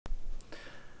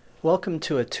Welcome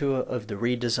to a tour of the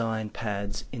Redesign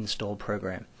Pads install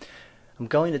program. I'm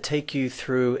going to take you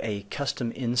through a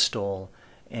custom install,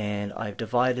 and I've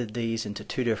divided these into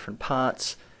two different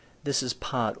parts. This is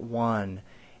part one,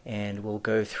 and we'll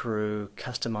go through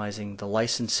customizing the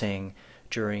licensing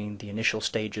during the initial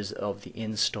stages of the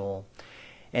install.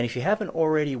 And if you haven't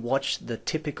already watched the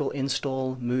typical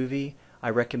install movie,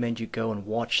 I recommend you go and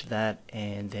watch that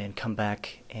and then come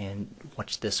back and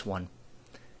watch this one.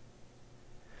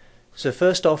 So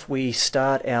first off, we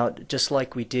start out just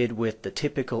like we did with the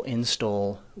typical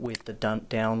install with the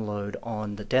download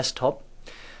on the desktop.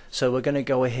 So we're going to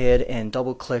go ahead and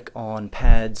double click on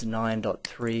pads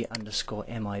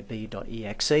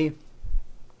 9.3_mib.exe,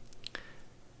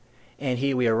 and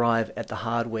here we arrive at the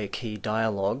hardware key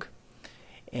dialog.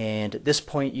 And at this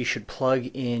point you should plug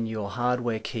in your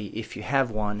hardware key if you have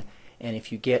one, and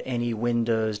if you get any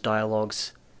Windows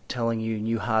dialogues telling you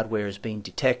new hardware is being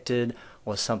detected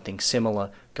or something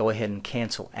similar, go ahead and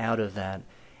cancel out of that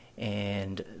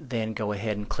and then go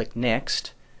ahead and click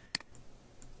next.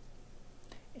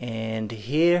 And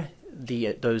here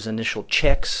those initial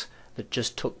checks that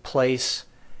just took place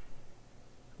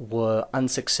were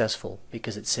unsuccessful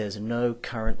because it says no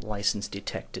current license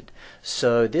detected.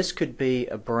 So this could be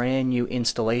a brand new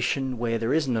installation where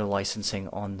there is no licensing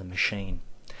on the machine.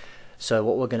 So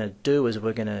what we're going to do is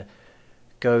we're going to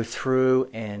go through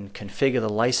and configure the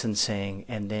licensing,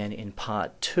 and then in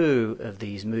part two of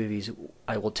these movies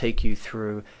I will take you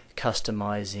through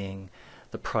customizing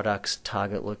the products,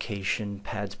 target location,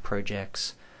 pads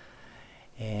projects.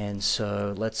 And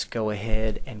so let's go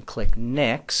ahead and click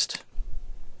next,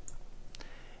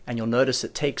 and you'll notice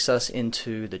it takes us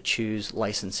into the choose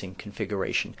licensing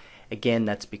configuration. Again,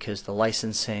 that's because the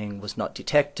licensing was not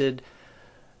detected,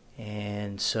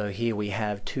 and so here we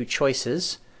have two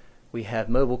choices. We have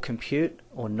mobile compute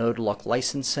or node lock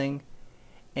licensing,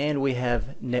 and we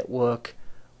have network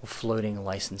or floating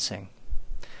licensing.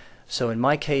 So in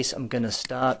my case I'm going to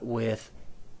start with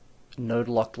node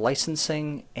locked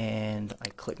licensing, and I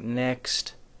click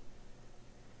next,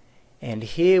 and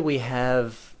here we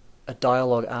have a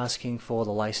dialog asking for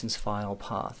the license file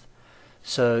path.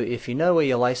 So if you know where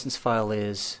your license file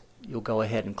is, you'll go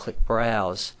ahead and click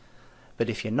browse, but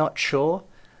if you're not sure,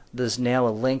 there's now a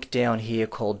link down here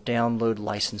called download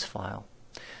license file.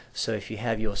 So if you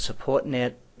have your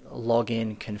SupportNet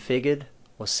login configured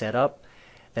or set up,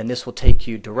 then this will take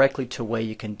you directly to where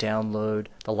you can download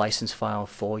the license file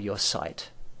for your site.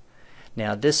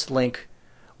 Now this link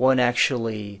won't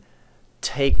actually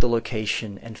take the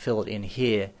location and fill it in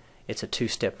here. It's a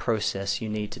two-step process. You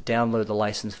need to download the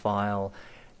license file,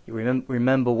 you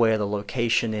remember where the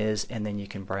location is, and then you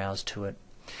can browse to it.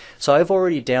 So I've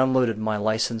already downloaded my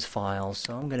license file,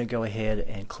 so I'm going to go ahead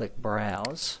and click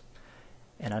browse,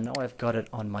 and I know I've got it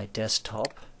on my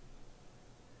desktop.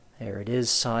 There it is,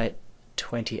 site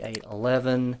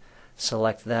 2811.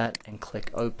 Select that and click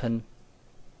open,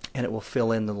 and it will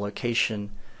fill in the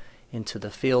location into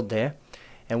the field there.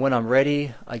 And when I'm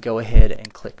ready, I go ahead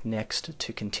and click next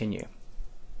to continue.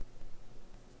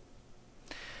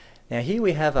 Now here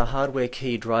we have a hardware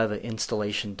key driver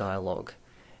installation dialog,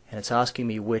 and it's asking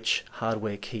me which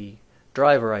hardware key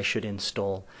driver I should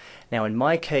install. Now in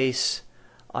my case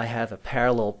I have a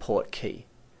parallel port key,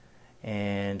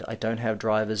 and I don't have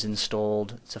drivers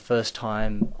installed. It's the first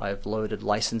time I've loaded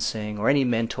licensing or any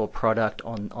Mentor product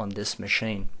on this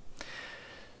machine.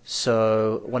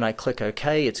 So when I click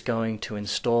OK, it's going to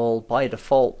install by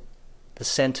default the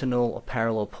Sentinel or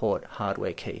parallel port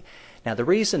hardware key. Now the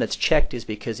reason it's checked is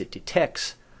because it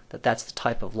detects that that's the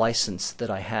type of license that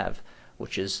I have,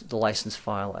 which is the license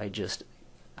file I just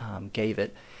gave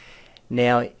it.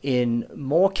 Now in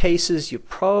more cases you're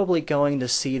probably going to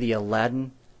see the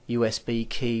Aladdin USB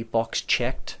key box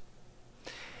checked,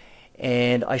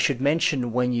 and I should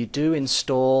mention when you do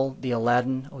install the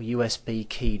Aladdin or USB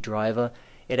key driver,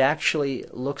 it actually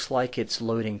looks like it's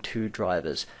loading two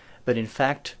drivers, but in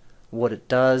fact what it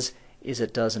does is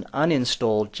it does an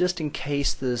uninstall just in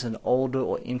case there's an older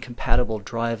or incompatible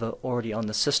driver already on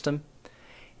the system,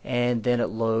 and then it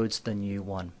loads the new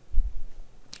one.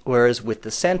 Whereas with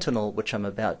the Sentinel, which I'm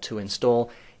about to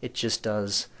install, it just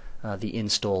does the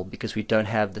install because we don't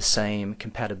have the same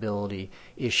compatibility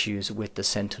issues with the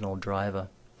Sentinel driver.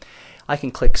 I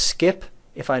can click skip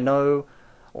if I know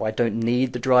or I don't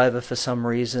need the driver for some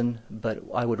reason, but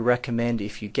I would recommend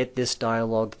if you get this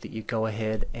dialog that you go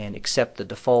ahead and accept the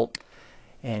default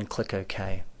and click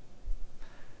OK.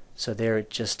 So there it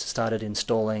just started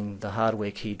installing the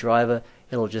hardware key driver.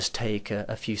 It'll just take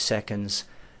a few seconds,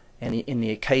 and in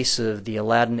the case of the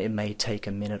Aladdin it may take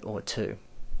a minute or two.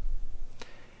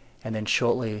 and then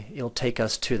shortly it'll take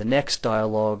us to the next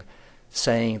dialog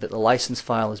saying that the license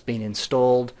file has been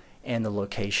installed and the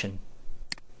location.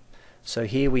 So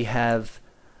here we have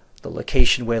the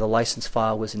location where the license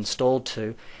file was installed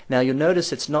to. Now you'll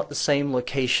notice it's not the same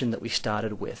location that we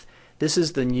started with. This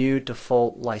is the new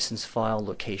default license file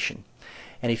location.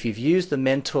 And if you've used the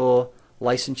Mentor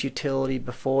license utility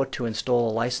before to install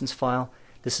a license file,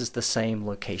 this is the same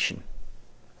location.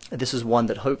 This is one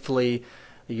that hopefully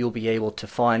you'll be able to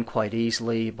find quite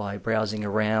easily by browsing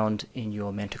around in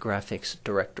your Mentor Graphics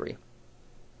directory.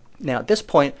 Now at this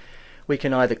point we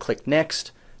can either click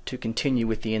Next to continue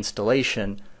with the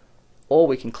installation, or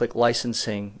we can click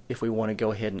Licensing if we want to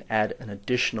go ahead and add an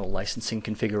additional licensing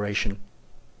configuration.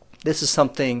 This is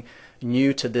something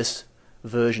new to this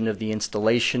version of the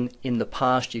installation. In the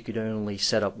past you could only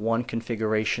set up one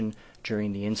configuration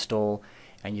during the install,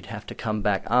 and you'd have to come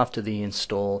back after the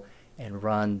install and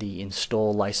run the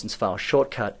install license file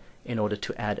shortcut in order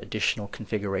to add additional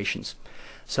configurations.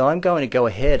 So I'm going to go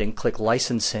ahead and click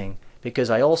Licensing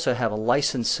because I also have a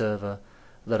license server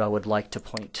that I would like to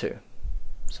point to.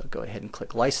 So go ahead and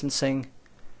click Licensing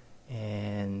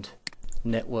and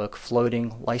Network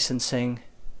Floating Licensing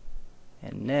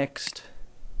and Next.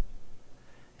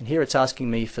 And here it's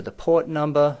asking me for the port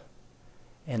number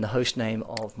and the host name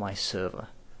of my server.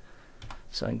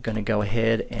 So I'm going to go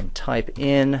ahead and type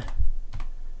in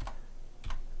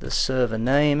the server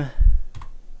name,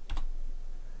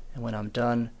 and when I'm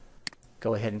done,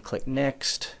 go ahead and click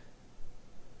Next.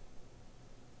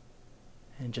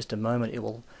 In just a moment it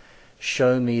will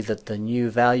show me that the new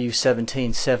value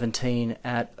 1717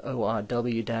 at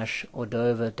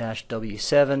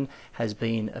ORW-Ordova-W7 has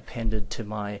been appended to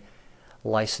my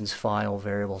license file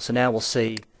variable. So now we'll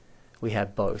see we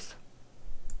have both.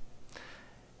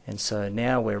 And so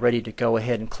now we're ready to go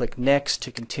ahead and click Next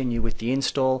to continue with the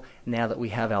install now that we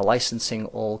have our licensing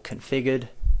all configured.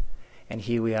 And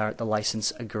here we are at the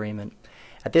license agreement.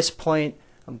 At this point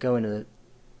I'm going to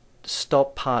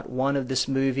stop part 1 of this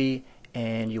movie,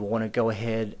 and you'll want to go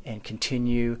ahead and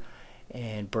continue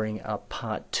and bring up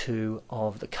part 2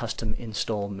 of the custom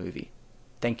install movie.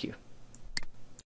 Thank you.